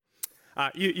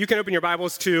You can open your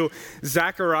Bibles to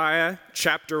Zechariah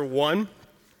chapter 1.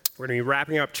 We're going to be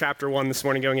wrapping up chapter 1 this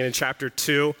morning, going into chapter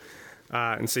 2.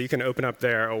 And so you can open up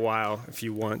there a while if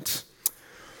you want.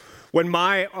 When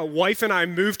my wife and I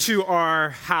moved to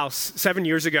our house 7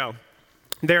 years ago,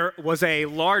 there was a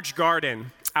large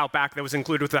garden out back that was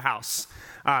included with the house.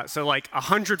 So like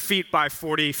 100 feet by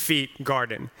 40 feet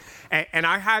garden. And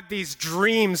I had these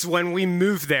dreams when we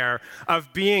moved there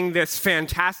of being this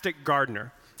fantastic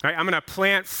gardener. Right, I'm going to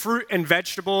plant fruit and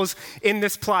vegetables in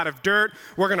this plot of dirt.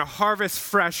 We're going to harvest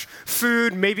fresh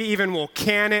food. Maybe even we'll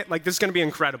can it. Like, this is going to be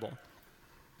incredible.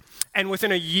 And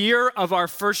within a year of our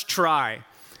first try,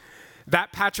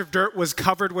 that patch of dirt was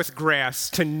covered with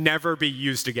grass to never be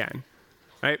used again.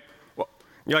 Right? Well,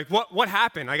 you're like, what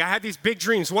happened? Like, I had these big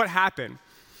dreams. What happened?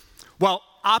 Well,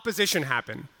 opposition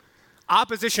happened.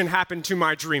 Opposition happened to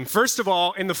my dream. First of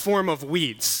all, in the form of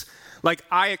weeds. Like,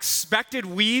 I expected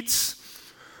weeds,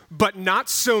 but not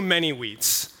so many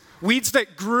weeds. Weeds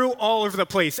that grew all over the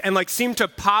place and like seemed to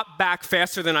pop back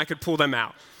faster than I could pull them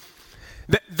out.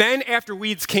 Then after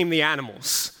weeds came the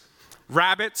animals.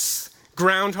 Rabbits,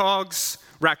 groundhogs,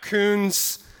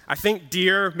 raccoons, I think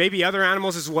deer, maybe other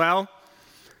animals as well.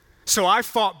 So I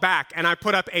fought back and I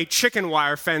put up a chicken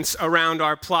wire fence around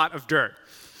our plot of dirt,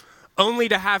 only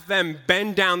to have them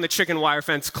bend down the chicken wire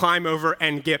fence, climb over,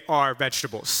 and get our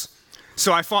vegetables.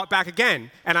 So I fought back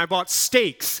again, and I bought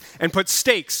stakes and put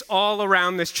stakes all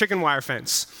around this chicken wire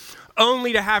fence,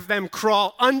 only to have them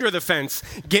crawl under the fence,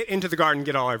 get into the garden,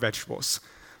 get all our vegetables.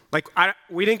 Like,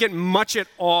 we didn't get much at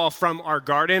all from our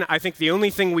garden. I think the only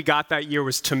thing we got that year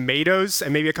was tomatoes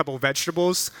and maybe a couple of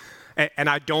vegetables, and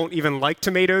I don't even like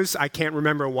tomatoes. I can't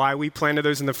remember why we planted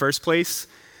those in the first place.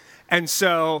 And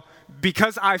so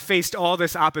because I faced all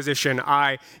this opposition,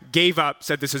 I gave up,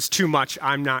 said this is too much,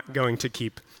 I'm not going to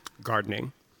keep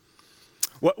gardening.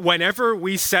 Whenever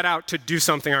we set out to do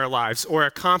something in our lives or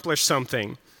accomplish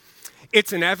something,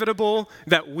 it's inevitable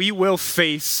that we will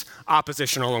face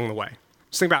opposition along the way.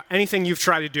 Just think about anything you've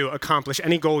tried to do, accomplish,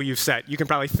 any goal you've set. You can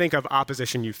probably think of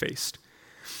opposition you faced.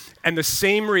 And the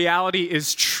same reality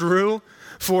is true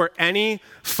for any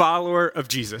follower of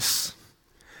Jesus.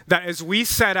 That as we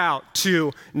set out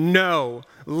to know,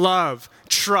 love,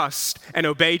 trust, and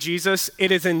obey Jesus,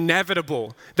 it is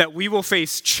inevitable that we will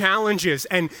face challenges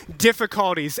and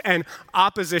difficulties and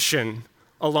opposition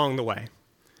along the way.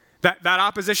 That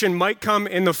opposition might come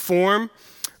in the form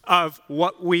of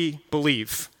what we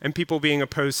believe and people being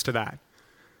opposed to that.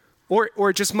 Or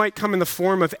it just might come in the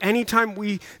form of any time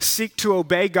we seek to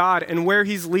obey God and where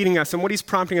he's leading us and what he's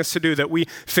prompting us to do, that we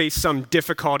face some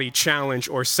difficulty, challenge,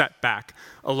 or setback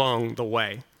along the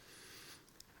way.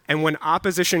 And when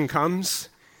opposition comes,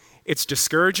 it's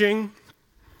discouraging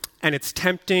and it's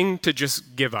tempting to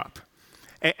just give up.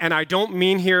 And I don't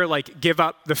mean here like give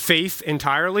up the faith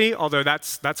entirely, although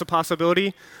that's a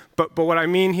possibility. But what I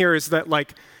mean here is that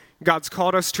like God's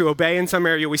called us to obey in some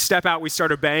area. We step out, we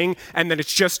start obeying, and then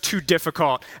it's just too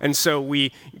difficult. And so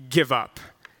we give up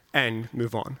and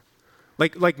move on.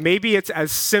 Like maybe it's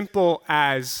as simple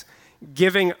as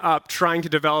giving up trying to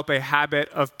develop a habit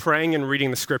of praying and reading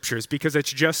the scriptures because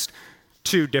it's just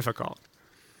too difficult.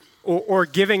 Or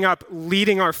giving up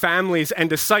leading our families and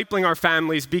discipling our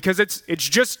families because it's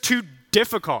just too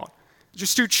difficult.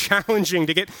 Just too challenging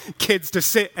to get kids to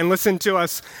sit and listen to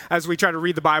us as we try to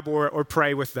read the Bible or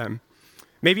pray with them.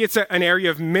 Maybe it's an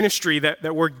area of ministry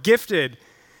that we're gifted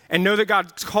and know that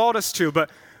God's called us to,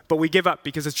 but we give up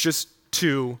because it's just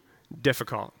too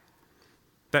difficult.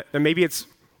 That maybe it's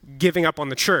giving up on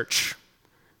the church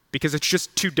because it's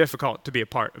just too difficult to be a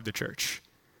part of the church.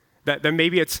 That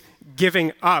maybe it's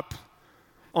giving up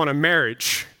on a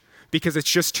marriage because it's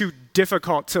just too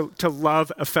difficult to love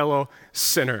a fellow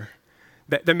sinner.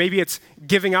 That maybe it's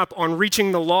giving up on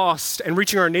reaching the lost and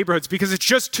reaching our neighborhoods because it's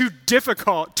just too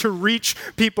difficult to reach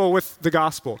people with the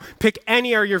gospel. Pick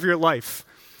any area of your life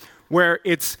where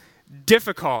it's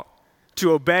difficult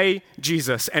to obey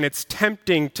Jesus and it's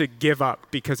tempting to give up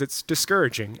because it's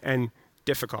discouraging and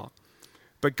difficult.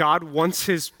 But God wants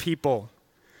his people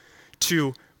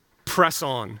to press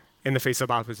on in the face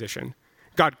of opposition.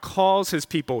 God calls his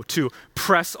people to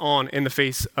press on in the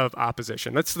face of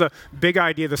opposition. That's the big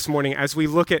idea this morning as we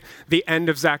look at the end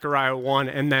of Zechariah 1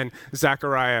 and then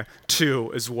Zechariah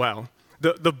 2 as well.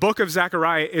 The book of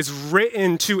Zechariah is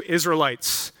written to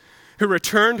Israelites who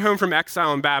returned home from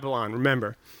exile in Babylon,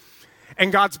 remember.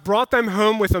 And God's brought them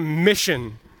home with a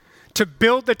mission to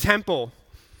build the temple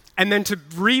and then to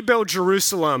rebuild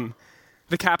Jerusalem,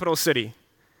 the capital city.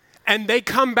 And they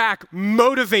come back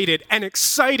motivated and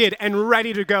excited and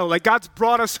ready to go. Like, God's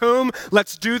brought us home,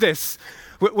 let's do this.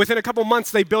 Within a couple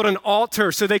months, they build an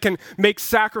altar so they can make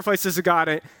sacrifices to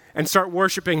God and start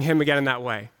worshiping him again in that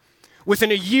way.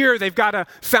 Within a year, they've got a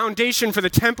foundation for the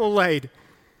temple laid.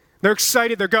 They're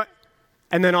excited,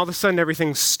 and then all of a sudden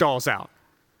everything stalls out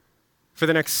for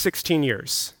the next 16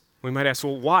 years. We might ask,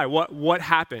 well, why? What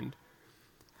happened?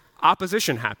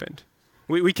 Opposition happened.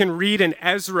 We can read in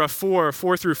Ezra 4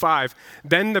 through 5,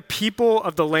 then the people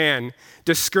of the land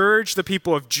discouraged the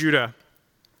people of Judah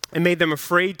and made them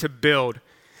afraid to build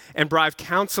and bribed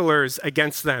counselors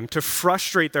against them to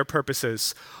frustrate their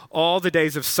purposes all the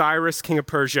days of Cyrus, king of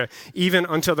Persia, even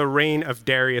until the reign of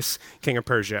Darius, king of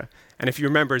Persia. And if you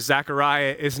remember,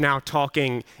 Zechariah is now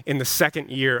talking in the second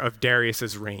year of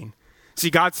Darius's reign. See,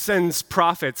 God sends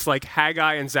prophets like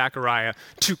Haggai and Zechariah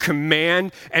to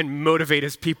command and motivate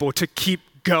his people to keep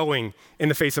going in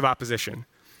the face of opposition.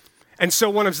 And so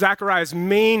one of Zechariah's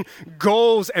main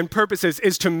goals and purposes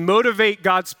is to motivate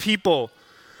God's people.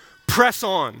 Press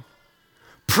on.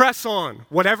 Press on.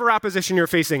 Whatever opposition you're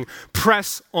facing,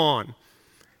 press on.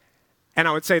 And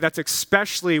I would say that's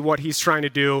especially what he's trying to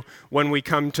do when we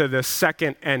come to the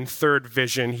second and third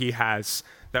vision he has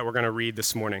that we're going to read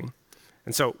this morning.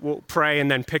 And so we'll pray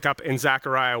and then pick up in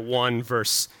Zechariah 1,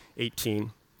 verse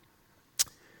 18.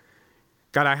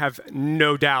 God, I have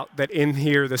no doubt that in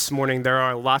here this morning there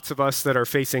are lots of us that are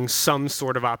facing some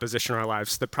sort of opposition in our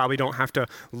lives that probably don't have to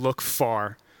look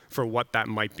far for what that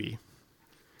might be.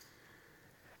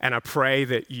 And I pray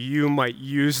that you might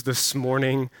use this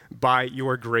morning by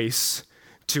your grace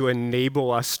to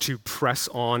enable us to press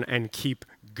on and keep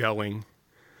going,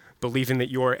 believing that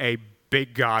you're a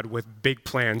big God with big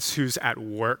plans who's at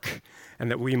work,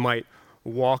 and that we might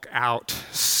walk out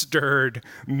stirred,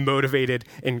 motivated,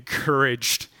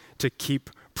 encouraged to keep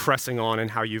pressing on in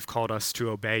how you've called us to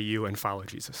obey you and follow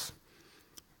Jesus.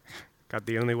 God,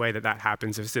 the only way that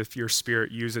happens is if your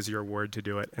Spirit uses your word to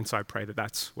do it. And so I pray that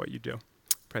that's what you do.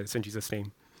 I pray this in Jesus'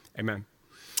 name. Amen.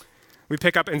 We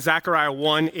pick up in Zechariah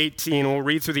 1:18. We'll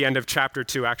read through the end of chapter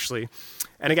 2, actually.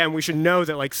 And again, we should know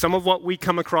that some of what we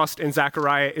come across in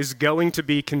Zechariah is going to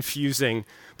be confusing,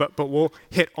 but we'll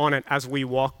hit on it as we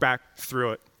walk back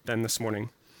through it then this morning.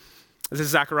 This is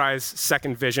Zechariah's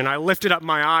second vision. I lifted up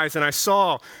my eyes and I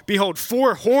saw, behold,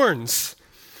 4 horns.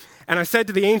 And I said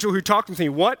to the angel who talked with me,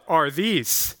 what are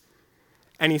these?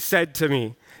 And he said to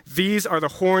me, these are the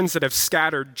horns that have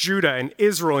scattered Judah and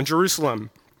Israel and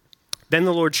Jerusalem. Then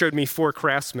the Lord showed me 4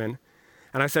 craftsmen.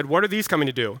 And I said, what are these coming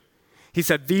to do? He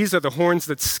said, these are the horns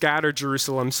that scatter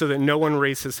Jerusalem so that no one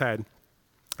raise his head.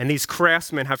 And these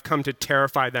craftsmen have come to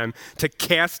terrify them, to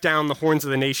cast down the horns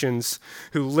of the nations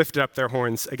who lifted up their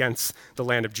horns against the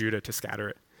land of Judah to scatter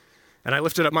it. And I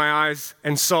lifted up my eyes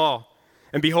and saw,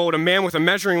 and behold, a man with a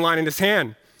measuring line in his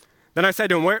hand. Then I said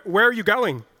to him, where are you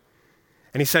going?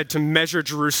 And he said, to measure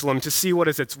Jerusalem, to see what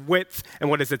is its width and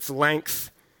what is its length.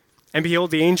 And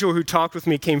behold, the angel who talked with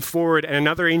me came forward, and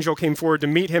another angel came forward to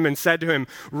meet him and said to him,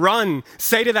 run,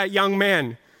 say to that young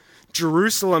man,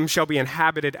 Jerusalem shall be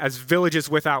inhabited as villages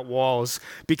without walls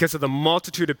because of the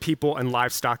multitude of people and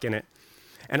livestock in it.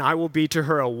 And I will be to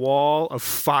her a wall of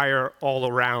fire all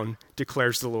around,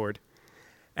 declares the Lord.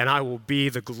 And I will be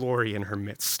the glory in her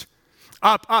midst.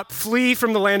 Up, up, flee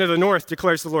from the land of the north,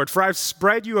 declares the Lord, for I've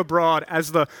spread you abroad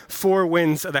as the 4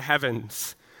 winds of the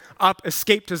heavens. Up,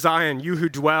 escape to Zion, you who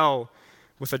dwell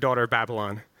with the daughter of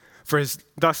Babylon. For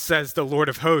thus says the Lord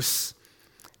of hosts,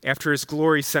 after his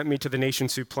glory sent me to the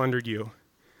nations who plundered you.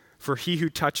 For he who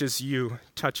touches you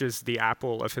touches the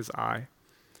apple of his eye.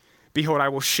 Behold, I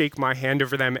will shake my hand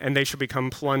over them, and they shall become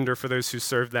plunder for those who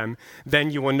serve them. Then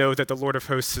you will know that the Lord of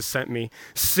hosts has sent me.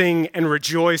 Sing and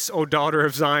rejoice, O daughter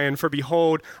of Zion, for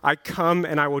behold, I come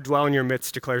and I will dwell in your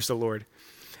midst, declares the Lord.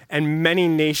 And many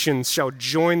nations shall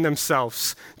join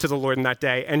themselves to the Lord in that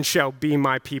day, and shall be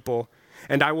my people.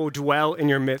 And I will dwell in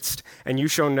your midst, and you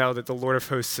shall know that the Lord of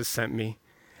hosts has sent me,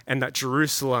 and that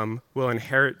Jerusalem will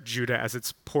inherit Judah as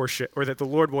its portion, or that the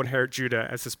Lord will inherit Judah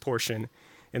as his portion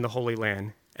in the Holy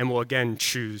Land, and will again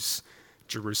choose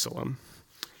Jerusalem.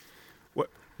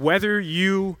 Whether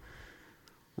you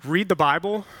read the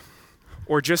Bible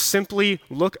or just simply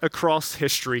look across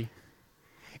history,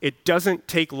 it doesn't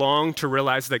take long to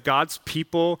realize that God's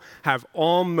people have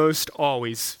almost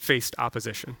always faced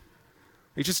opposition.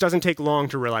 It just doesn't take long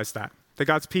to realize that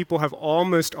God's people have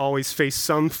almost always faced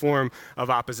some form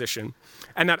of opposition.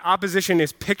 And that opposition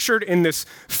is pictured in this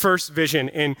first vision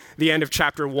in the end of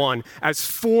chapter 1 as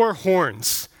 4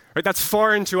 horns. Right? That's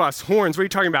foreign to us. Horns, what are you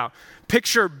talking about?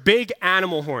 Picture big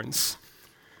animal horns.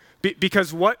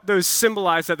 Because what those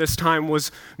symbolized at this time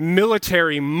was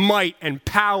military might and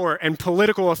power and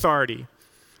political authority.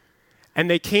 And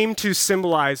they came to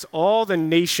symbolize all the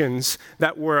nations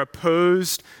that were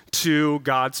opposed to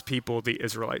God's people, the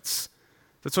Israelites.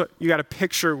 That's what you got to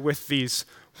picture with these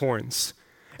horns.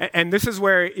 And this is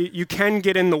where you can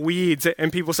get in the weeds,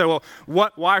 and people say, well,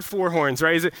 why 4 horns,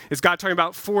 right? Is God talking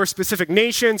about 4 specific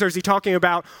nations, or is he talking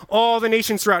about all the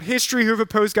nations throughout history who have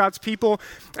opposed God's people?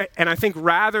 And I think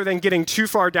rather than getting too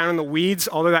far down in the weeds,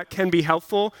 although that can be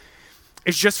helpful,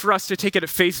 it's just for us to take it at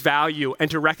face value and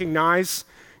to recognize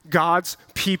God's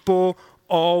people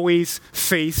always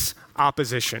face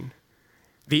opposition.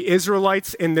 The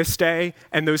Israelites in this day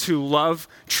and those who love,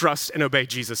 trust, and obey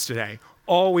Jesus today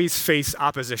always face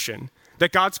opposition.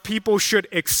 That God's people should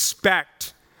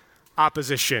expect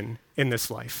opposition in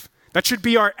this life. That should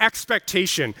be our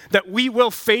expectation, that we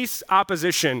will face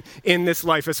opposition in this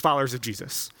life as followers of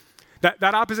Jesus. That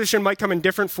opposition might come in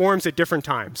different forms at different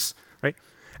times, right?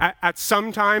 At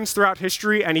some times throughout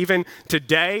history, and even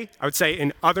today, I would say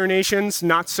in other nations,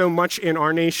 not so much in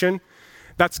our nation,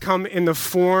 that's come in the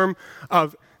form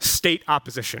of state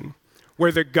opposition,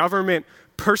 where the government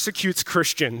persecutes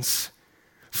Christians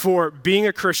for being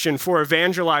a Christian, for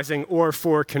evangelizing, or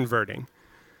for converting.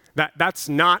 That's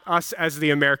not us as the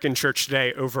American church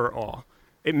today overall.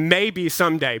 It may be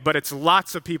someday, but it's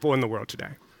lots of people in the world today.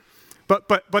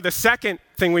 But the second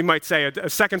thing we might say, a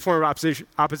second form of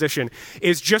opposition,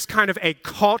 is just kind of a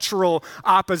cultural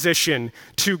opposition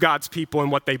to God's people and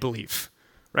what they believe,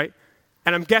 right?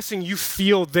 And I'm guessing you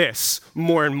feel this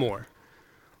more and more.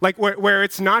 Like where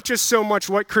it's not just so much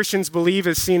what Christians believe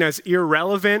is seen as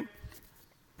irrelevant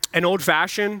and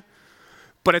old-fashioned,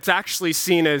 but it's actually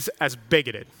seen as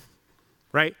bigoted,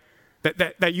 right?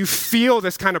 That you feel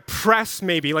this kind of press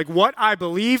maybe, like what I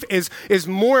believe is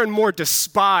more and more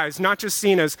despised, not just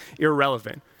seen as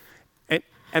irrelevant.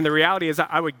 And the reality is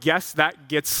I would guess that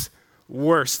gets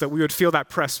worse, that we would feel that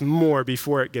press more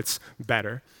before it gets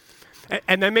better.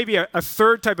 And then maybe a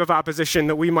third type of opposition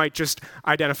that we might just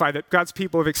identify that God's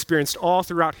people have experienced all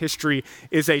throughout history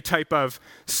is a type of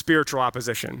spiritual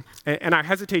opposition. And I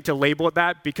hesitate to label it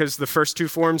that because the first 2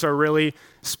 forms are really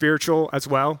spiritual as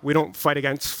well. We don't fight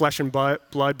against flesh and blood,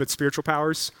 but spiritual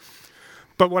powers.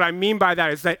 But what I mean by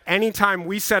that is that anytime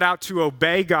we set out to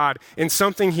obey God in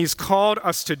something he's called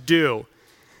us to do,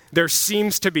 there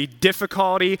seems to be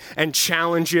difficulty and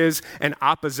challenges and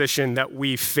opposition that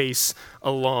we face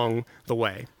along the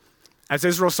way. As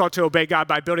Israel sought to obey God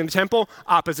by building the temple,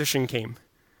 opposition came.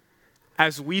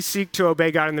 As we seek to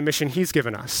obey God in the mission he's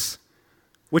given us,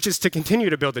 which is to continue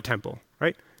to build the temple,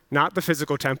 right? Not the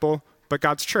physical temple, but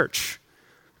God's church,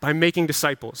 by making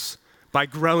disciples, by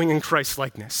growing in Christ's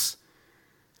likeness.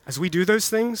 As we do those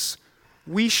things,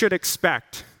 we should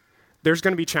expect there's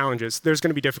going to be challenges, there's going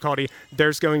to be difficulty,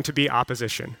 there's going to be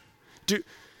opposition.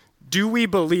 Do we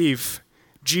believe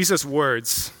Jesus'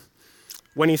 words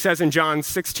when he says in John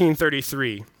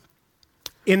 16:33,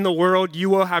 "In the world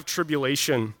you will have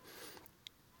tribulation,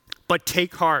 but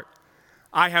take heart,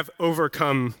 I have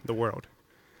overcome the world."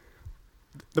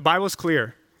 The Bible is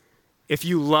clear. If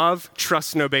you love,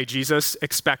 trust, and obey Jesus,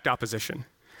 expect opposition.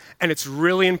 And it's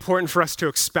really important for us to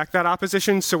expect that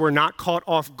opposition so we're not caught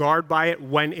off guard by it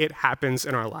when it happens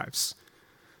in our lives.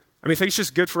 I mean, I think it's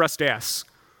just good for us to ask,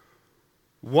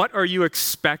 what are you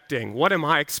expecting? What am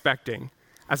I expecting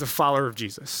as a follower of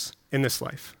Jesus in this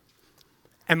life?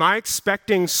 Am I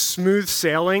expecting smooth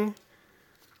sailing?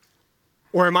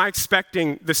 Or am I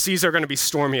expecting the seas are going to be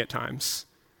stormy at times?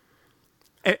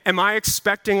 Am I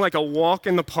expecting like a walk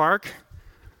in the park?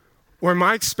 Or am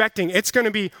I expecting it's going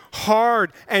to be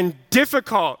hard and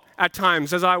difficult at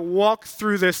times as I walk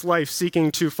through this life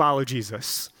seeking to follow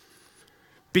Jesus?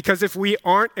 Because if we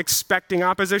aren't expecting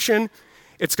opposition,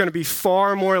 it's going to be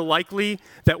far more likely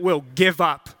that we'll give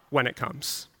up when it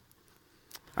comes.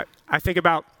 I think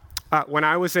about when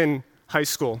I was in high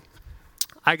school,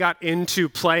 I got into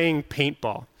playing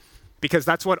paintball because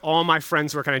that's what all my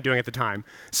friends were kind of doing at the time.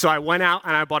 So I went out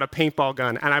and I bought a paintball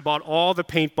gun and I bought all the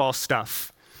paintball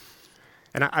stuff.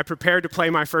 And I prepared to play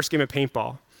my first game of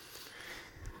paintball.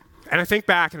 And I think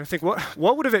back and I think,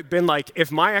 what would have it been like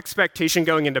if my expectation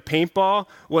going into paintball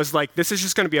was like, this is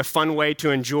just going to be a fun way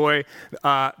to enjoy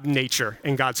nature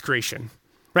and God's creation.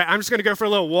 Right? I'm just going to go for a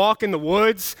little walk in the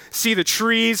woods, see the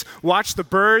trees, watch the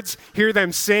birds, hear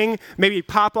them sing, maybe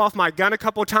pop off my gun a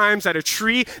couple times at a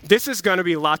tree. This is going to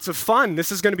be lots of fun.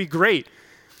 This is going to be great.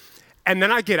 And then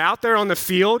I get out there on the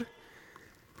field,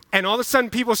 and all of a sudden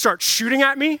people start shooting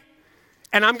at me,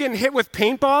 and I'm getting hit with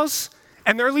paintballs,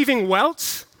 and they're leaving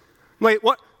welts. I'm like,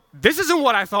 what? This isn't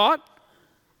what I thought.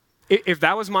 If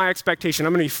that was my expectation,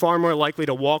 I'm going to be far more likely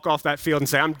to walk off that field and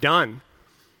say, I'm done.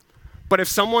 But if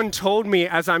someone told me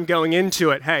as I'm going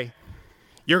into it, hey,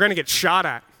 you're going to get shot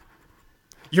at,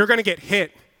 You're going to get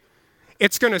hit.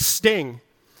 It's going to sting.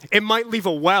 It might leave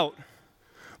a welt,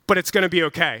 but it's going to be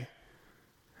okay.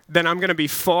 Then I'm going to be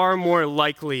far more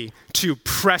likely to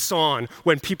press on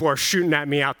when people are shooting at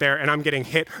me out there and I'm getting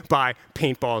hit by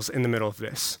paintballs in the middle of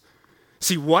this.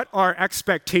 See, what our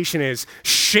expectation is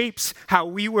shapes how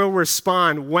we will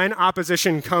respond when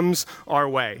opposition comes our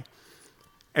way.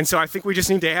 And so I think we just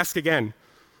need to ask again,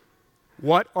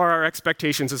 what are our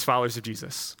expectations as followers of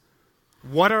Jesus?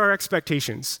 What are our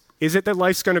expectations? Is it that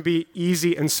life's going to be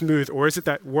easy and smooth, or is it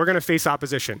that we're going to face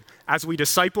opposition as we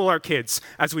disciple our kids,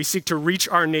 as we seek to reach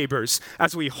our neighbors,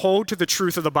 as we hold to the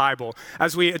truth of the Bible,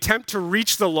 as we attempt to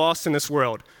reach the lost in this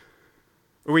world?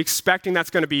 Are we expecting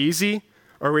that's going to be easy,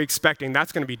 or are we expecting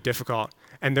that's going to be difficult,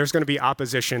 and there's going to be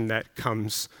opposition that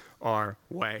comes our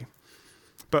way?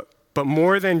 But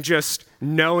more than just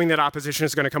knowing that opposition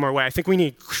is going to come our way, I think we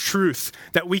need truth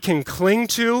that we can cling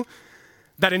to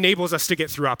that enables us to get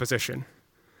through opposition.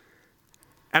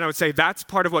 And I would say that's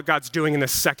part of what God's doing in the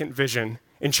second vision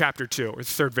in chapter 2, or the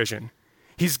third vision.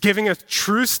 He's giving us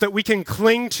truths that we can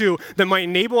cling to that might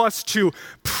enable us to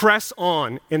press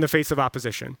on in the face of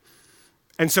opposition.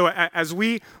 And so as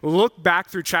we look back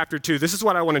through chapter 2, this is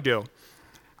what I want to do.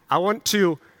 I want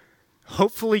to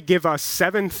hopefully give us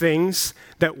 7 things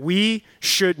that we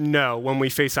should know when we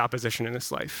face opposition in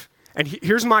this life. And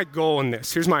here's my goal in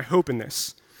this. Here's my hope in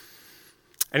this.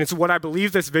 And it's what I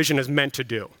believe this vision is meant to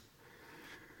do.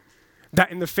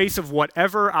 That in the face of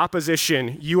whatever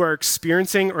opposition you are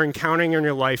experiencing or encountering in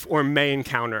your life or may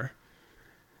encounter,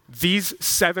 these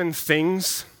 7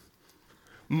 things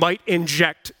might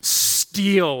inject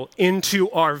steel into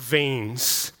our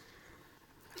veins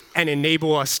and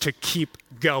enable us to keep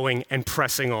going and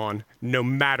pressing on no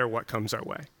matter what comes our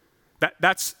way.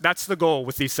 That's the goal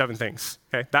with these 7 things,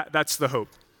 okay? That's the hope.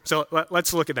 So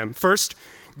let's look at them. First,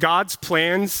 God's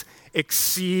plans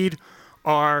exceed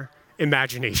our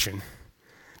imagination.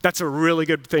 That's a really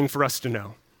good thing for us to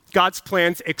know. God's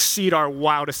plans exceed our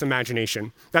wildest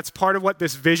imagination. That's part of what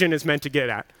this vision is meant to get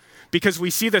at. Because we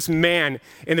see this man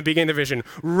in the beginning of the vision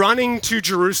running to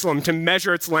Jerusalem to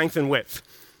measure its length and width.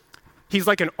 He's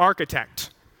like an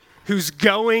architect who's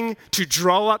going to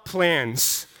draw up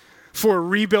plans for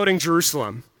rebuilding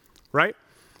Jerusalem, right?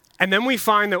 And then we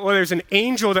find that, there's an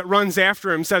angel that runs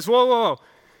after him, says, whoa.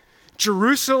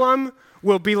 Jerusalem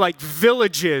will be like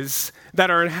villages that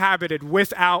are inhabited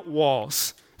without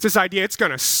walls. It's this idea, it's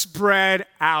going to spread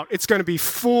out. It's going to be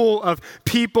full of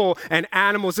people and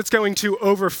animals. It's going to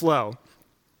overflow.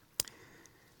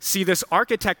 See, this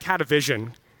architect had a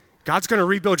vision. God's going to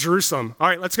rebuild Jerusalem. All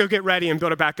right, let's go get ready and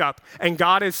build it back up. And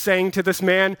God is saying to this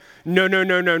man,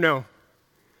 no.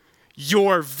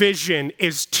 Your vision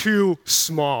is too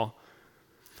small.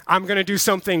 I'm going to do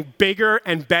something bigger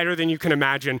and better than you can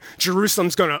imagine.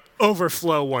 Jerusalem's going to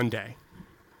overflow one day.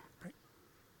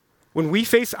 When we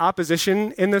face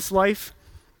opposition in this life,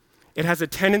 it has a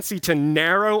tendency to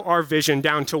narrow our vision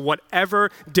down to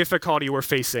whatever difficulty we're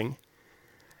facing.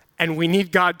 And we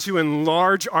need God to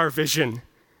enlarge our vision.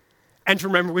 And to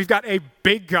remember, we've got a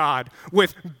big God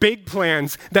with big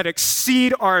plans that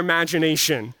exceed our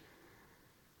imagination.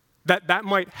 That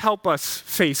might help us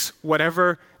face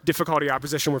whatever difficulty,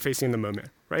 opposition we're facing in the moment,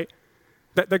 right?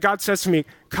 That God says to me,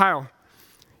 Kyle,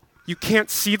 you can't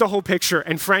see the whole picture,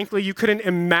 and frankly, you couldn't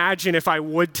imagine if I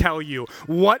would tell you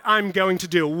what I'm going to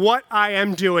do, what I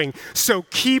am doing. So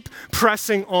keep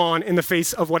pressing on in the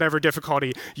face of whatever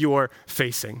difficulty you're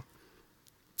facing.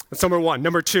 That's number 1.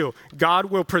 Number 2, God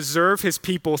will preserve his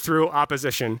people through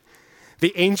opposition.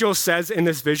 The angel says in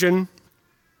this vision,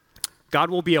 God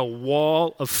will be a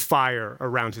wall of fire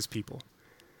around his people.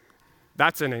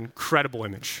 That's an incredible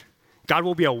image. God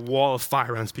will be a wall of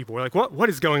fire around his people. We're like, what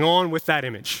is going on with that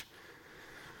image?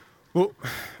 Well,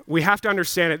 we have to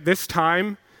understand at this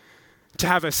time, to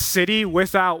have a city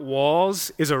without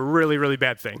walls is a really, really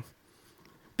bad thing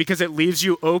because it leaves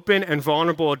you open and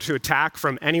vulnerable to attack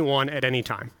from anyone at any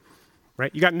time,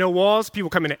 right? You got no walls, people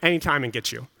come in at any time and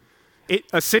get you.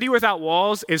 A city without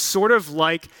walls is sort of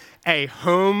like a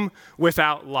home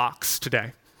without locks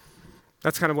today.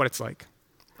 That's kind of what it's like.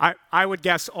 I would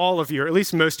guess all of you, or at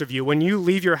least most of you, when you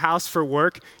leave your house for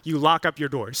work, you lock up your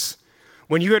doors.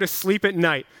 When you go to sleep at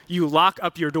night, you lock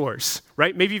up your doors,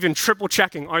 right? Maybe even triple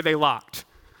checking, are they locked?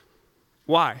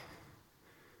 Why?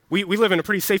 We live in a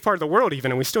pretty safe part of the world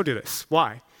even, and we still do this.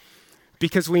 Why?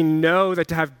 Because we know that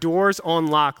to have doors on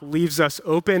lock leaves us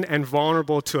open and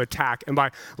vulnerable to attack. And by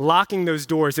locking those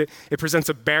doors, it presents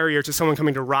a barrier to someone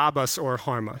coming to rob us or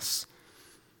harm us.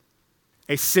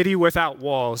 A city without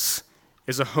walls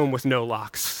is a home with no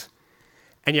locks.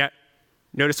 And yet,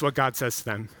 notice what God says to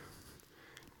them.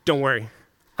 Don't worry,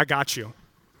 I got you.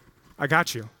 I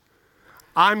got you.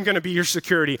 I'm going to be your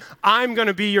security. I'm going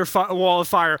to be your wall of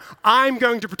fire. I'm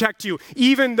going to protect you,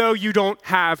 even though you don't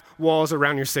have walls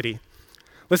around your city.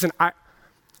 Listen,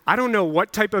 I don't know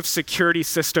what type of security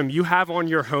system you have on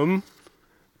your home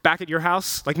back at your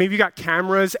house. Like maybe you got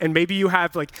cameras and maybe you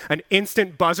have like an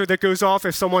instant buzzer that goes off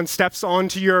if someone steps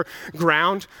onto your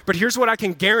ground. But here's what I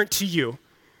can guarantee you.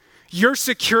 Your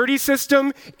security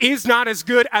system is not as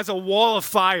good as a wall of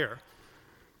fire.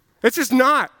 It's just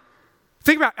not.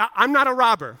 Think about it. I'm not a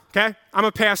robber, okay? I'm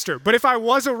a pastor. But if I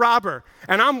was a robber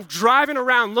and I'm driving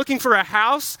around looking for a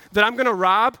house that I'm going to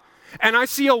rob and I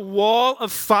see a wall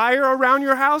of fire around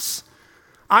your house,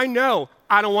 I know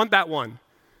I don't want that one.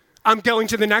 I'm going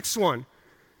to the next one.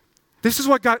 This is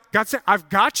what God said. I've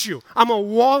got you. I'm a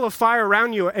wall of fire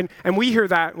around you. And we hear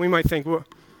that and we might think, well,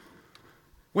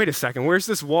 wait a second, where's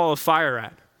this wall of fire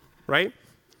at, right?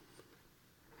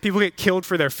 People get killed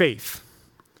for their faith.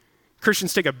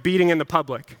 Christians take a beating in the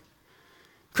public.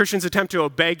 Christians attempt to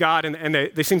obey God and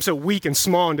they seem so weak and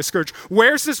small and discouraged.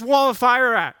 Where's this wall of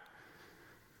fire at?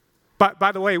 But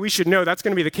by the way, we should know that's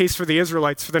going to be the case for the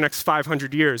Israelites for the next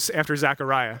 500 years after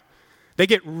Zechariah. They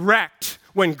get wrecked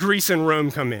when Greece and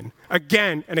Rome come in,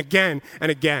 again and again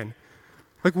and again.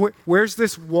 Like, where's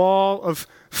this wall of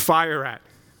fire at?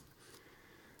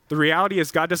 The reality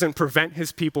is God doesn't prevent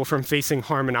his people from facing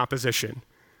harm and opposition,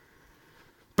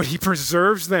 but he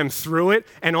preserves them through it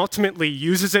and ultimately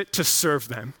uses it to serve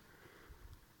them.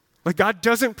 Like God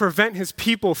doesn't prevent his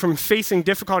people from facing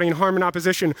difficulty and harm and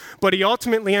opposition, but he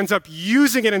ultimately ends up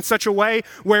using it in such a way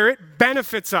where it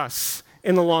benefits us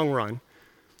in the long run.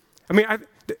 I mean,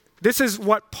 this is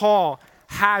what Paul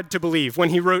had to believe when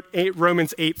he wrote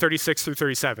Romans 8:36 through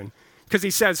 37. Because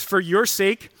he says, for your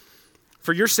sake,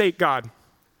 God,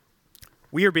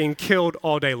 we are being killed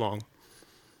all day long.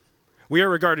 We are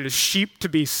regarded as sheep to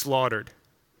be slaughtered.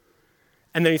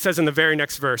 And then he says in the very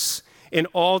next verse, in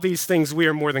all these things we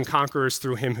are more than conquerors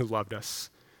through him who loved us.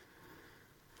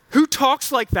 Who talks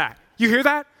like that? You hear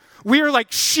that? We are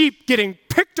like sheep getting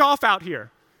picked off out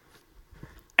here.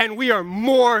 And we are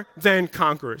more than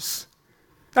conquerors.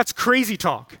 That's crazy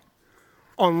talk.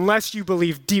 Unless you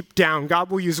believe deep down,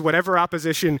 God will use whatever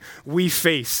opposition we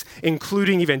face,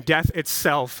 including even death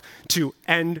itself, to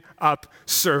end up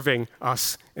serving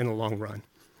us in the long run.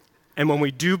 And when we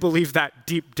do believe that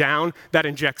deep down, that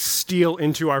injects steel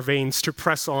into our veins to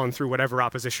press on through whatever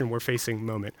opposition we're facing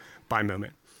moment by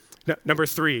moment. Number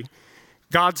 3,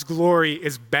 God's glory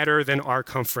is better than our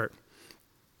comfort.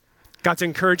 God's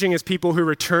encouraging his people who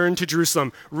return to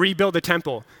Jerusalem, rebuild the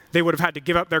temple. They would have had to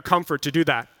give up their comfort to do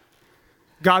that.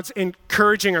 God's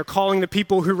encouraging or calling the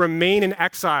people who remain in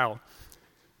exile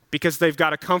because they've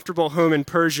got a comfortable home in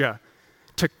Persia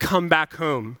to come back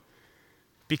home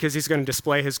because he's going to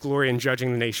display his glory in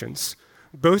judging the nations.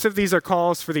 Both of these are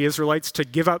calls for the Israelites to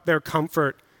give up their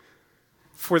comfort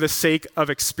for the sake of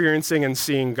experiencing and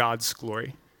seeing God's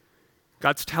glory.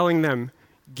 God's telling them,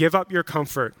 give up your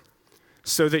comfort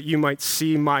so that you might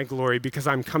see my glory because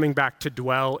I'm coming back to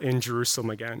dwell in Jerusalem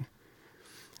again.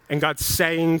 And God's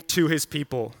saying to his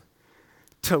people,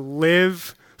 to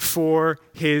live for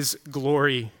his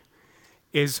glory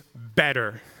is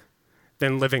better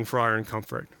than living for our own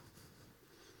comfort.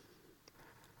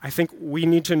 I think we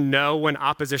need to know when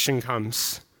opposition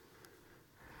comes,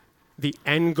 the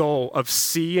end goal of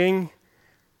seeing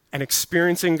and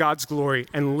experiencing God's glory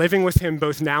and living with him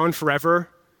both now and forever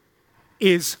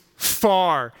is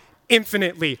far,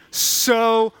 infinitely,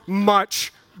 so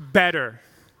much better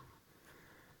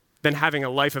than having a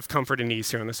life of comfort and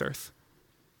ease here on this earth.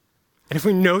 And if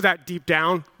we know that deep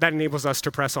down, that enables us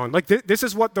to press on. Like this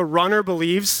is what the runner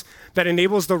believes that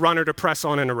enables the runner to press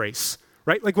on in a race,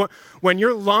 right? Like when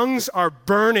your lungs are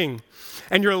burning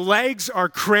and your legs are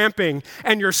cramping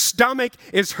and your stomach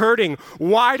is hurting,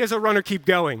 why does a runner keep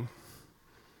going?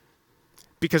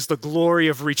 Because the glory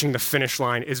of reaching the finish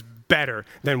line is better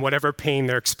than whatever pain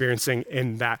they're experiencing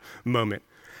in that moment.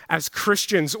 As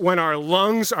Christians, when our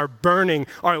lungs are burning,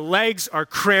 our legs are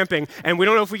cramping, and we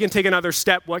don't know if we can take another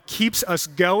step, what keeps us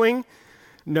going?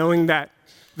 Knowing that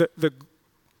the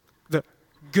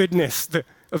goodness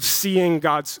of seeing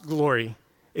God's glory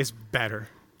is better.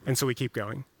 And so we keep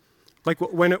going. Like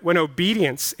when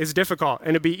obedience is difficult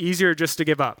and it'd be easier just to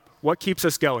give up, what keeps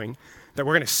us going? That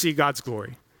we're going to see God's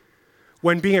glory.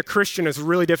 When being a Christian is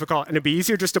really difficult and it'd be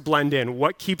easier just to blend in,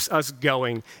 what keeps us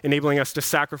going, enabling us to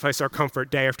sacrifice our comfort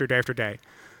day after day after day?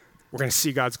 We're going to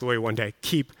see God's glory one day.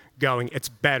 Keep going. It's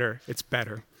better. It's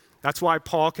better. That's why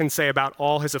Paul can say about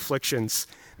all his afflictions,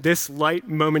 this light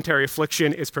momentary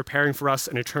affliction is preparing for us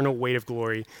an eternal weight of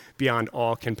glory beyond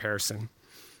all comparison.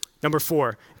 Number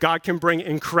 4, God can bring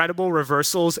incredible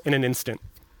reversals in an instant.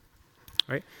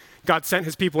 right? God sent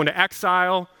his people into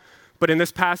exile, but in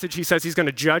this passage, he says he's going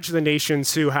to judge the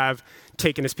nations who have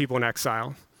taken his people in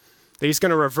exile. That he's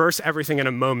going to reverse everything in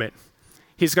a moment.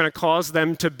 He's going to cause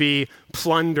them to be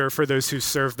plunder for those who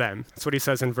serve them. That's what he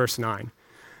says in verse 9.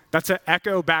 That's an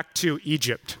echo back to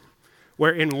Egypt,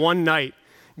 where in one night,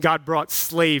 God brought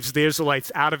slaves, the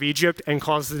Israelites, out of Egypt and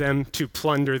caused them to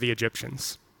plunder the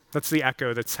Egyptians. That's the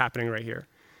echo that's happening right here.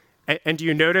 And do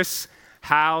you notice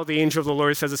how the angel of the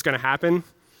Lord says it's going to happen?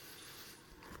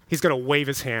 He's going to wave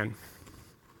his hand.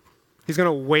 He's going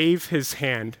to wave his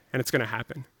hand, and it's going to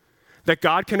happen. That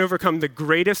God can overcome the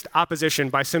greatest opposition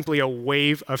by simply a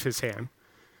wave of his hand.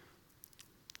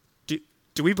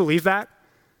 Do we believe that?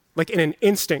 Like in an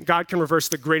instant, God can reverse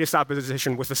the greatest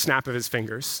opposition with a snap of his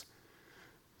fingers.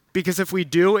 Because if we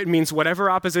do, it means whatever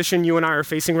opposition you and I are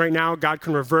facing right now, God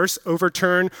can reverse,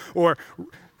 overturn, or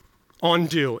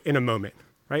undo in a moment,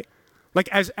 right? Like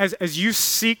as you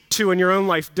seek to, in your own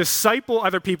life, disciple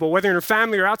other people, whether in your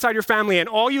family or outside your family, and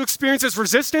all you experience is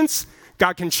resistance,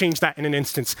 God can change that in an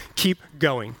instant. Keep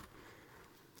going.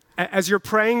 As you're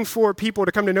praying for people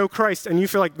to come to know Christ and you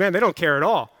feel like, man, they don't care at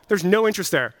all. There's no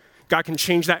interest there. God can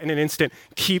change that in an instant.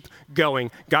 Keep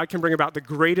going. God can bring about the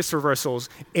greatest reversals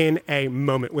in a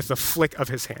moment with the flick of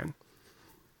his hand.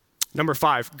 Number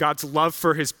 5, God's love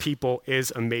for his people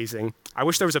is amazing. I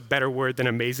wish there was a better word than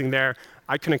amazing there.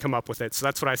 I couldn't come up with it, so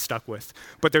that's what I stuck with.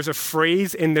 But there's a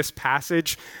phrase in this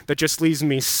passage that just leaves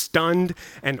me stunned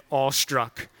and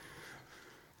awestruck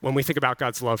when we think about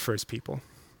God's love for his people.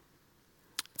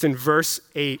 It's in verse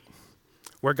 8,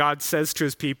 where God says to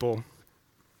his people,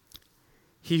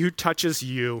 "He who touches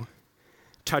you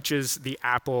touches the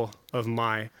apple of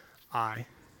my eye."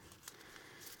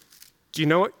 Do you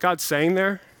know what God's saying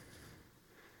there?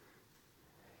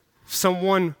 If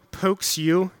someone pokes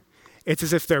you, it's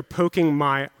as if they're poking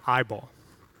my eyeball.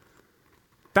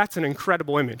 That's an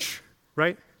incredible image,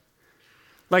 right?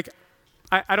 Like,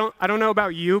 I don't know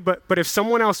about you, but if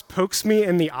someone else pokes me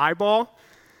in the eyeball,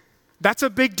 that's a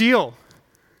big deal.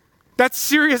 That's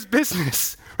serious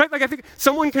business, right? Like I think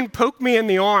someone can poke me in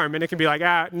the arm and it can be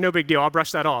like, no big deal, I'll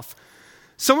brush that off.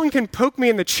 Someone can poke me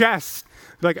in the chest,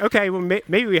 like, okay, well,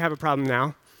 maybe we have a problem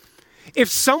now. If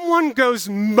someone goes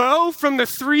Mo from the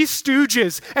Three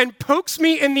Stooges and pokes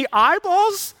me in the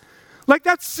eyeballs, like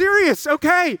that's serious,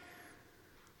 okay.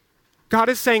 God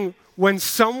is saying, when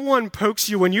someone pokes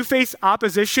you, when you face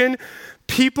opposition,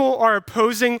 people are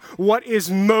opposing what is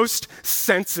most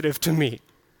sensitive to me.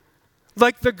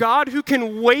 Like the God who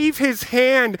can wave his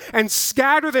hand and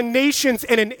scatter the nations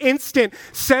in an instant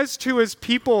says to his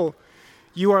people,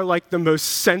 you are like the most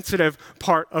sensitive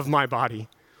part of my body.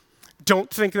 Don't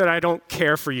think that I don't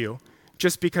care for you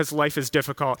just because life is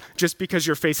difficult, just because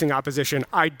you're facing opposition.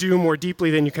 I do more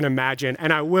deeply than you can imagine,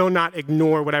 and I will not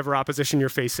ignore whatever opposition you're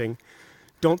facing.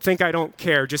 Don't think I don't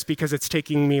care just because it's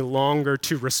taking me longer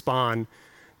to respond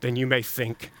than you may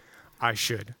think I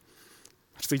should.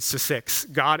 Which leads to 6.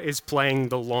 God is playing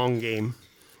the long game.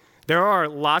 There are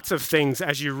lots of things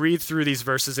as you read through these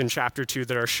verses in chapter 2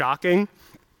 that are shocking,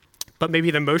 but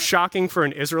maybe the most shocking for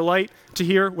an Israelite to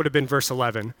hear would have been verse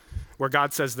 11, where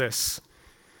God says this,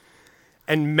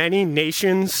 "And many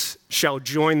nations shall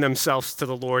join themselves to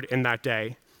the Lord in that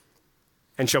day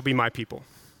and shall be my people."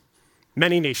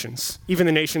 Many nations, even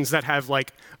the nations that have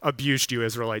like abused you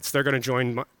Israelites, they're going to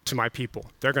join to my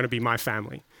people. They're going to be my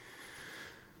family.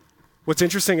 What's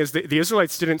interesting is the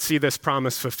Israelites didn't see this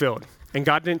promise fulfilled, and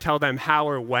God didn't tell them how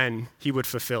or when he would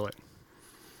fulfill it.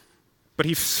 But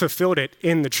he fulfilled it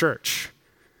in the church.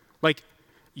 Like,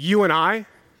 you and I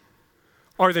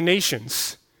are the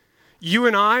nations. You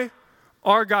and I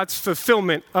are God's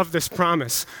fulfillment of this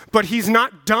promise. But he's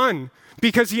not done,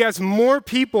 because he has more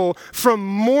people from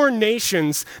more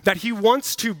nations that he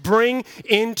wants to bring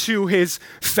into his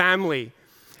family.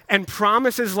 And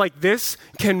promises like this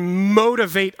can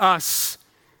motivate us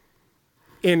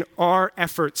in our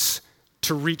efforts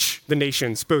to reach the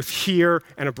nations, both here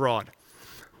and abroad.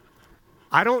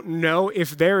 I don't know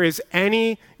if there is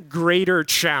any greater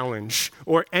challenge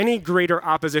or any greater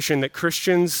opposition that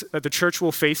the church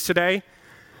will face today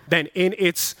than in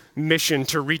its mission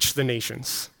to reach the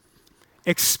nations,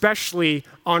 especially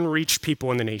unreached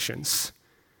people in the nations.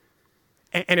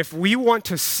 And if we want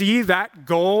to see that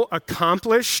goal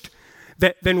accomplished,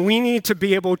 then we need to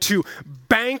be able to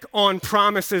bank on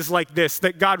promises like this,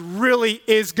 that God really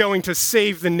is going to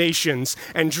save the nations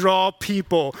and draw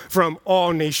people from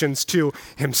all nations to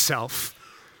himself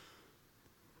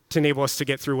to enable us to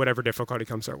get through whatever difficulty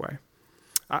comes our way.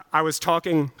 I was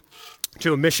talking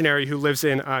to a missionary who lives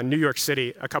in New York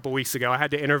City a couple weeks ago. I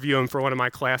had to interview him for one of my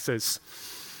classes.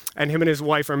 and him and his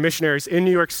wife are missionaries in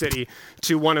New York City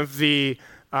to one of the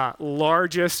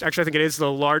largest, actually I think it is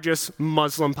the largest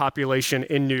Muslim population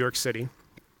in New York City.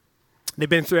 They've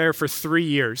been there for 3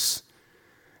 years.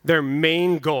 Their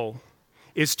main goal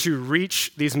is to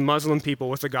reach these Muslim people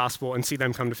with the gospel and see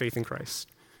them come to faith in Christ.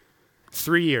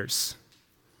 3 years.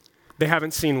 They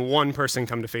haven't seen one person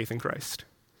come to faith in Christ.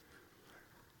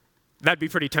 That'd be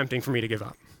pretty tempting for me to give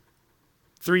up.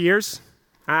 3 years?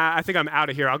 I think I'm out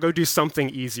of here. I'll go do something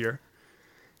easier.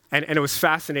 And it was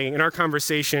fascinating. In our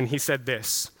conversation, he said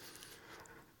this: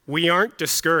 we aren't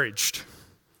discouraged.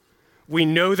 We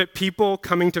know that people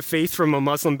coming to faith from a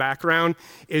Muslim background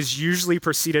is usually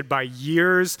preceded by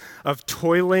years of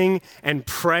toiling and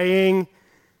praying,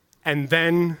 and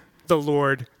then the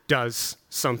Lord does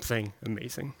something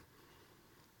amazing.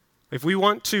 If we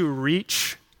want to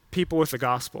reach people with the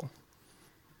gospel,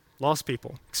 lost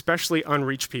people, especially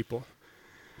unreached people,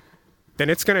 then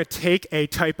it's going to take a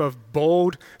type of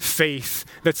bold faith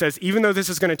that says, even though this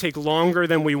is going to take longer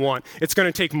than we want, it's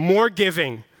going to take more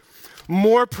giving,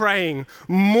 more praying,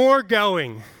 more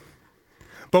going,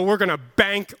 but we're going to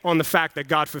bank on the fact that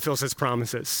God fulfills his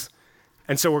promises.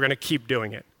 And so we're going to keep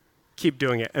doing it,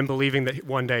 and believing that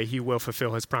one day he will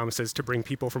fulfill his promises to bring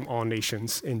people from all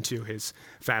nations into his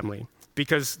family.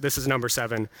 Because this is number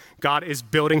 7, God is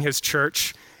building his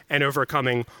church and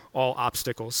overcoming all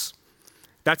obstacles.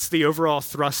 That's the overall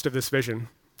thrust of this vision.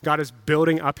 God is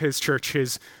building up his church,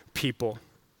 his people.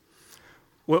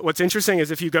 What's interesting is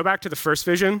if you go back to the first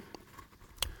vision,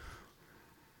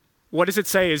 what does it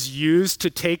say is used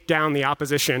to take down the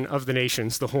opposition of the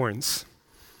nations, the horns?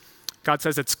 God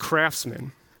says it's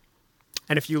craftsmen.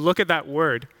 And if you look at that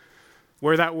word,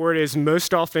 where that word is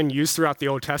most often used throughout the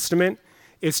Old Testament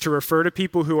is to refer to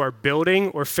people who are building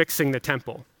or fixing the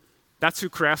temple. That's who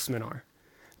craftsmen are.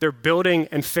 They're building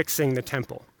and fixing the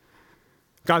temple.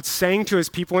 God's saying to his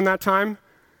people in that time,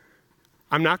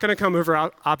 I'm not going to come over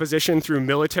opposition through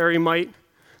military might,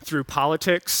 through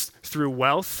politics, through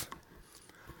wealth.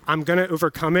 I'm going to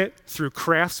overcome it through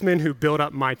craftsmen who build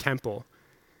up my temple.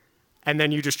 And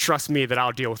then you just trust me that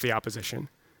I'll deal with the opposition.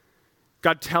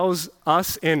 God tells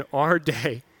us in our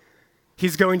day,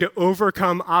 he's going to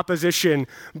overcome opposition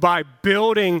by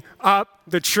building up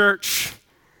the church.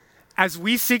 As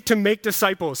we seek to make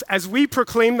disciples, as we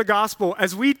proclaim the gospel,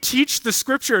 as we teach the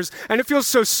scriptures, and it feels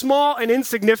so small and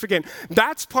insignificant,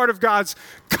 that's part of God's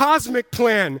cosmic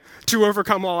plan to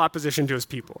overcome all opposition to his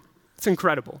people. It's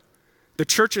incredible. The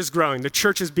church is growing. The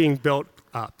church is being built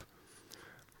up.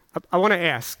 I want to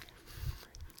ask,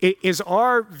 is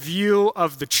our view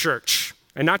of the church,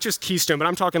 and not just Keystone, but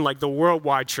I'm talking like the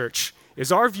worldwide church,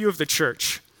 is our view of the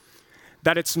church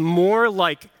that it's more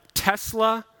like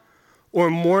Tesla or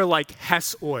more like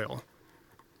Hess Oil?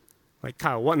 Like,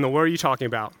 Kyle, what in the world are you talking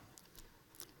about?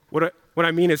 What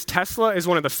I mean is Tesla is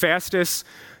one of the fastest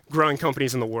growing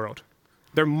companies in the world.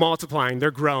 They're multiplying,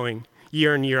 they're growing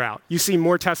year in, year out. You see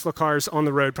more Tesla cars on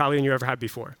the road probably than you ever had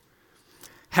before.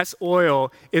 Hess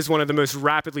Oil is one of the most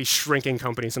rapidly shrinking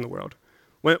companies in the world.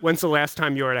 When's the last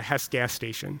time you were at a Hess gas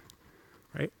station,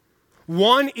 right?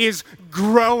 One is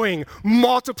growing,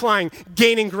 multiplying,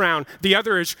 gaining ground. The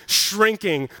other is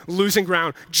shrinking, losing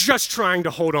ground, just trying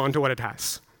to hold on to what it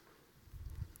has.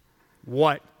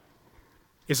 What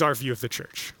is our view of the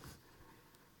church?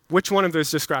 Which one of those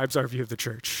describes our view of the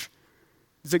church?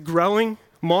 Is it growing,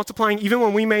 multiplying, even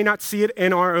when we may not see it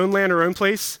in our own land or own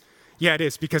place? Yeah, it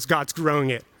is, because God's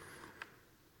growing it.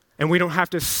 And we don't have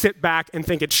to sit back and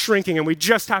think it's shrinking, and we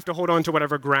just have to hold on to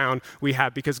whatever ground we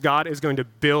have, because God is going to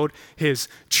build his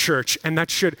church. And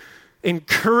that should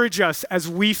encourage us as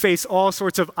we face all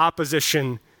sorts of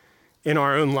opposition in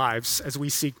our own lives, as we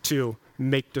seek to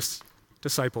make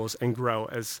disciples and grow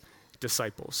as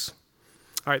disciples.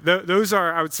 All right, those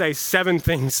are, I would say, 7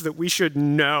 things that we should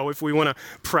know if we want to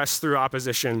press through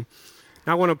opposition.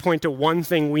 Now I want to point to one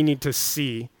thing we need to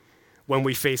see when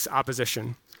we face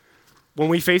opposition. When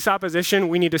we face opposition,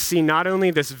 we need to see not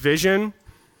only this vision,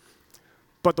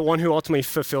 but the one who ultimately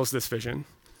fulfills this vision.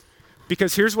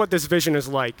 Because here's what this vision is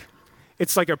like.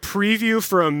 It's like a preview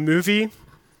for a movie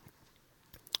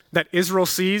that Israel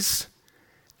sees,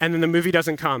 and then the movie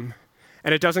doesn't come,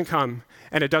 and it doesn't come,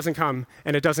 and it doesn't come,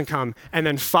 and it doesn't come. And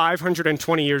then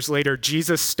 520 years later,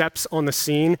 Jesus steps on the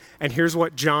scene, and here's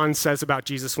what John says about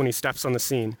Jesus when he steps on the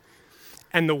scene.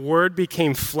 And the Word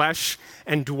became flesh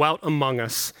and dwelt among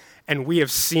us, and we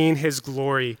have seen his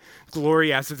glory,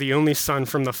 glory as of the only Son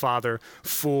from the Father,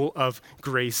 full of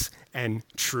grace and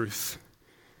truth.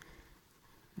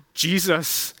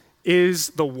 Jesus is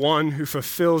the one who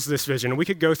fulfills this vision. And we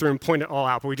could go through and point it all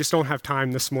out, but we just don't have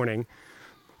time this morning.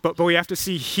 But we have to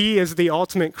see he is the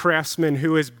ultimate craftsman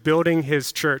who is building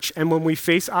his church. And when we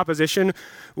face opposition,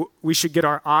 we should get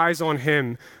our eyes on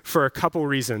him for a couple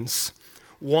reasons.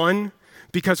 One,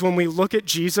 because when we look at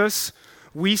Jesus,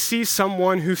 we see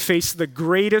someone who faced the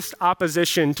greatest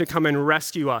opposition to come and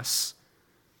rescue us.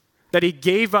 That he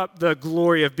gave up the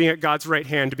glory of being at God's right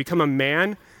hand to become a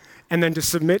man and then to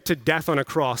submit to death on a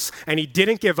cross. And he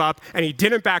didn't give up, and he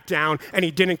didn't back down, and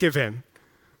he didn't give in.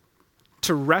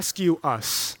 To rescue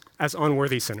us as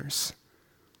unworthy sinners.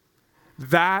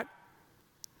 That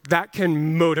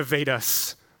can motivate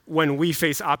us when we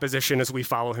face opposition as we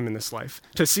follow him in this life.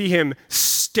 To see him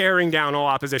staring down all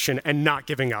opposition and not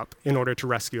giving up in order to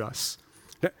rescue us.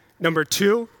 Number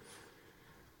two,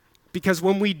 because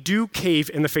when we do cave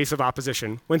in the face of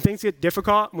opposition, when things get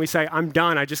difficult and we say, I'm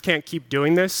done, I just can't keep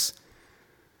doing this,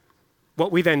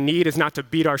 what we then need is not to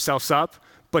beat ourselves up,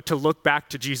 but to look back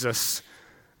to Jesus,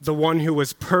 the one who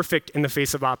was perfect in the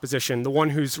face of opposition, the one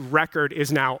whose record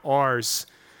is now ours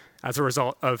as a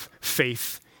result of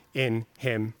faith in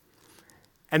him.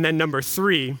 And then number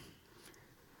three,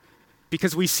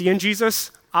 because we see in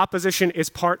Jesus, opposition is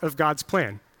part of God's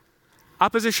plan.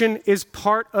 Opposition is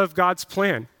part of God's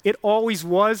plan. It always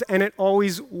was and it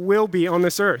always will be on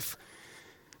this earth.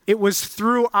 It was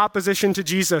through opposition to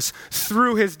Jesus,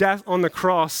 through his death on the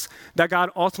cross, that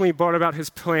God ultimately brought about his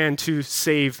plan to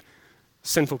save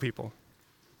sinful people,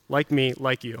 like me,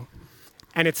 like you.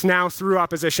 And it's now through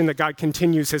opposition that God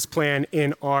continues his plan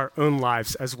in our own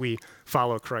lives as we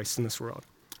follow Christ in this world.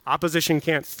 Opposition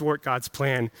can't thwart God's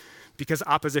plan because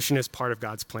opposition is part of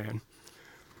God's plan.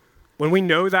 When we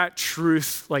know that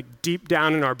truth, like deep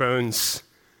down in our bones,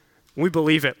 we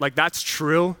believe it, like that's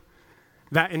true,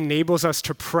 that enables us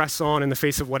to press on in the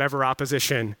face of whatever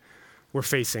opposition we're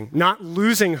facing. Not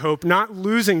losing hope, not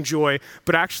losing joy,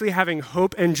 but actually having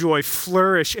hope and joy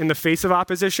flourish in the face of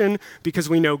opposition because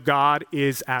we know God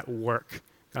is at work.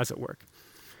 God's at work.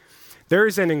 There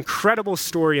is an incredible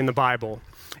story in the Bible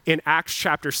in Acts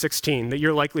chapter 16 that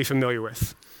you're likely familiar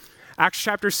with. Acts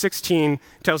chapter 16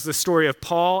 tells the story of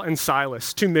Paul and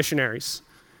Silas, two missionaries.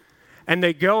 And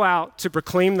they go out to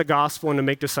proclaim the gospel and to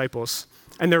make disciples.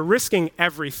 And they're risking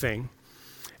everything.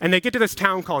 And they get to this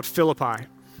town called Philippi.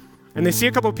 And they see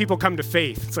a couple of people come to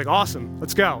faith. It's like, awesome,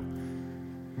 let's go.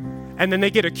 And then they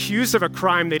get accused of a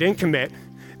crime they didn't commit.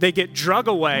 They get drug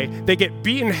away. They get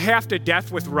beaten half to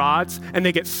death with rods. And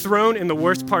they get thrown in the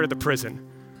worst part of the prison.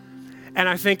 And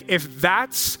I think if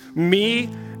that's me,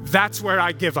 that's where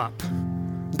I give up.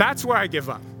 That's where I give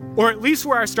up. Or at least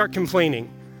where I start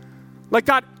complaining. Like,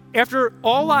 God, after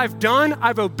all I've done,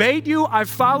 I've obeyed you, I've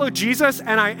followed Jesus,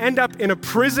 and I end up in a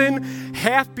prison,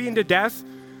 half beaten to death,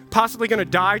 possibly going to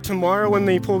die tomorrow when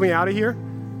they pull me out of here.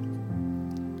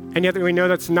 And yet we know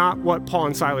that's not what Paul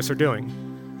and Silas are doing.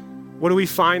 What do we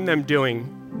find them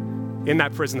doing in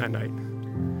that prison that night?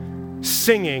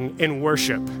 Singing in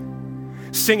worship.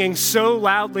 Singing so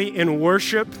loudly in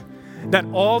worship that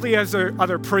all the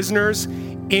other prisoners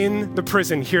in the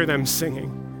prison hear them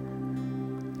singing.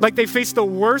 Like they faced the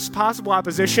worst possible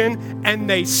opposition and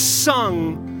they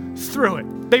sung through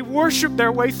it. They worshiped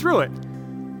their way through it.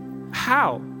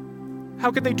 How?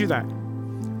 How could they do that?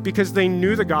 Because they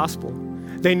knew the gospel.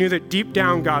 They knew that deep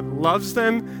down God loves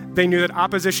them. They knew that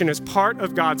opposition is part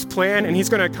of God's plan and he's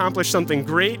going to accomplish something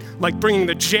great, like bringing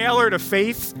the jailer to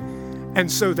faith. And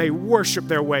so they worshiped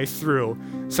their way through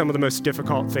some of the most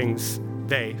difficult things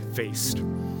they faced.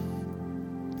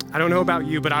 I don't know about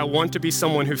you, but I want to be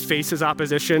someone who faces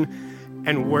opposition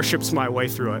and worships my way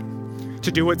through it.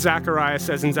 To do what Zechariah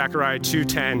says in Zechariah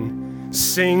 2:10,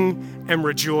 sing and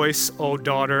rejoice, O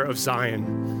daughter of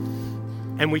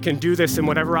Zion. And we can do this in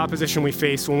whatever opposition we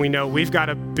face when we know we've got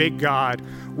a big God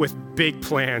with big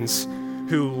plans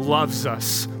who loves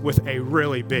us with a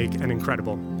really big and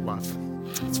incredible love.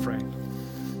 Let's pray.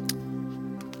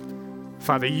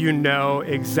 Father, you know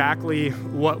exactly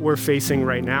what we're facing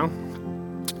right now.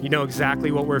 You know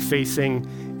exactly what we're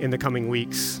facing in the coming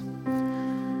weeks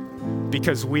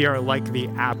because we are like the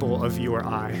apple of your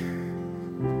eye.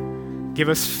 Give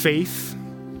us faith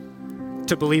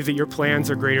to believe that your plans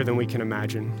are greater than we can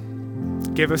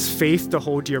imagine. Give us faith to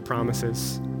hold to your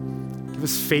promises. Give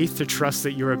us faith to trust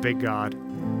that you're a big God.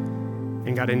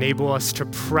 And God, enable us to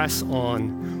press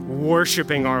on,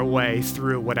 worshiping our way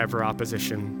through whatever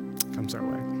opposition comes our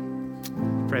way.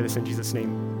 Pray this in Jesus'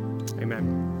 name.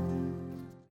 Amen.